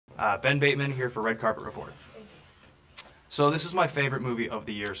Ben Bateman here for Red Carpet Report. So this is my favorite movie of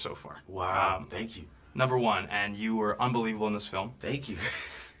the year so far. Wow, thank you. #1, and you were unbelievable in this film. Thank you.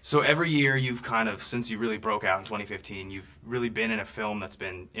 So every year you've kind of, since you really broke out in 2015, you've really been in a film that's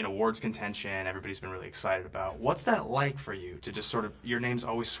been in awards contention, everybody's been really excited about. What's that like for you to just sort of, your name's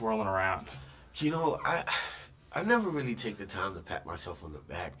always swirling around? You know, I never really take the time to pat myself on the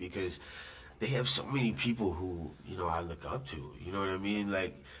back because they have so many people who, you know, I look up to. You know what I mean?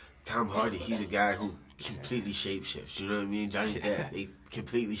 Like Tom Hardy, he's a guy who completely shapeshifts. You know what I mean? Johnny Depp, they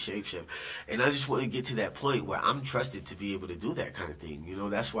completely shapeshift. And I just want to get to that point where I'm trusted to be able to do that kind of thing. You know,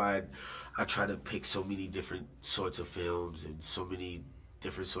 that's why I try to pick so many different sorts of films and so many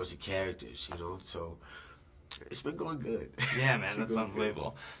different sorts of characters, you know? So it's been going good. Yeah, man, that's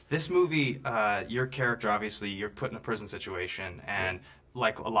unbelievable. Good. This movie, your character, obviously, you're put in a prison situation, and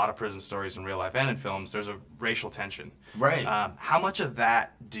like a lot of prison stories in real life and in films, there's a racial tension. Right. How much of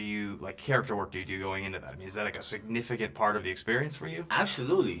that do you, like character work, do you do going into that? I mean, is that like a significant part of the experience for you?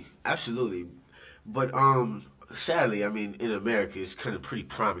 Absolutely. Absolutely. But sadly, I mean, in America, it's kind of pretty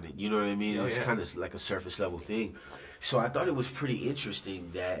prominent. You know what I mean? Oh, it's yeah. kind of like a surface level thing. So I thought it was pretty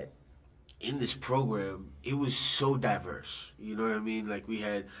interesting that in this program, it was so diverse. You know what I mean? Like we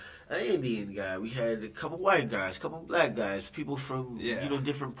had an Indian guy, we had a couple white guys, a couple black guys, people from you know,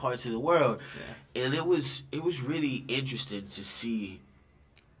 different parts of the world, and it was really interesting to see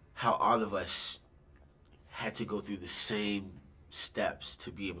how all of us had to go through the same steps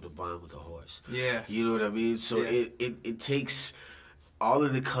to be able to bond with a horse. Yeah, you know what I mean. So it takes all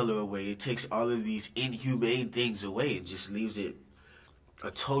of the color away. It takes all of these inhumane things away. It just leaves it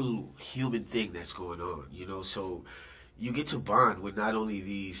a total human thing that's going on, you know. So you get to bond with not only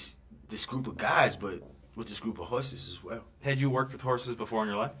this group of guys, but with this group of horses as well. Had you worked with horses before in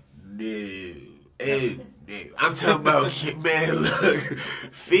your life? No. No. I'm talking about, man, look,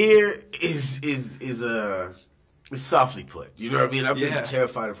 fear is softly put. You know what I mean? I've been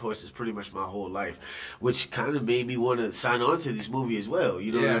terrified of horses pretty much my whole life, which kind of made me want to sign on to this movie as well.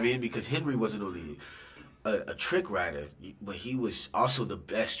 You know what I mean? Because Henry wasn't only a trick rider, but he was also the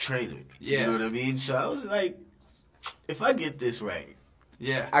best trainer. You know what I mean? So I was like, if I get this right,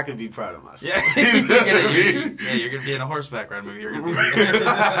 I could be proud of myself. You're gonna be in a horseback ride movie. You're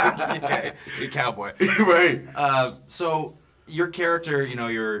gonna be a cowboy, right? So your character, you know,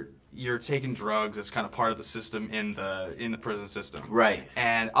 you're taking drugs. It's kind of part of the system in the prison system, right?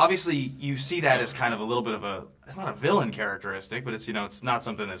 And obviously, you see that as kind of a little bit of a, it's not a villain characteristic, but it's, you know, it's not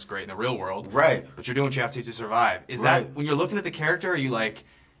something that's great in the real world, right? But you're doing what you have to survive. Is that when you're looking at the character? Are you like,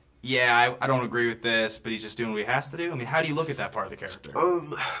 yeah, I don't agree with this, but he's just doing what he has to do? I mean, how do you look at that part of the character?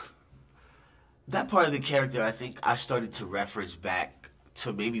 That part of the character, I think I started to reference back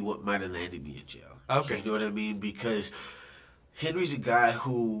to maybe what might have landed me in jail. Okay, you know what I mean? Because Henry's a guy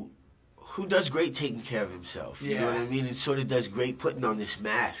who does great taking care of himself. You know what I mean? And sort of does great putting on this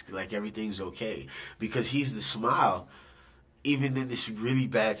mask like everything's okay. Because he's the smile even in this really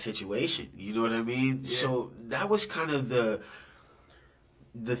bad situation. You know what I mean? Yeah. So that was kind of the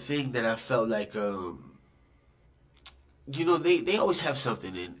thing that I felt like, you know, they always have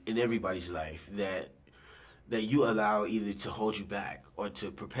something in everybody's life that you allow either to hold you back or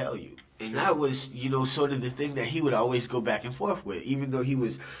to propel you. And that was, you know, sort of the thing that he would always go back and forth with. Even though he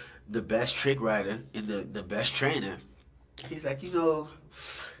was the best trick rider and the best trainer, he's like, you know,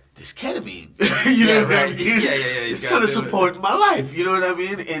 this ketamine, you know what I mean? It's kind of supporting my life, you know what I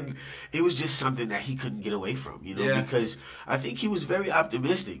mean? And it was just something that he couldn't get away from, you know, because I think he was very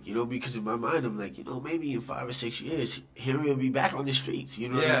optimistic, you know, because in my mind, I'm like, you know, maybe in 5 or 6 years, Henry will be back on the streets, you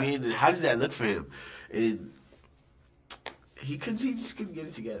know what I mean? And how does that look for him? And he just couldn't get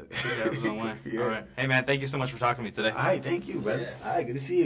it together. All right. Hey, man, thank you so much for talking to me today. All right, thank you, brother. All right, good to see you.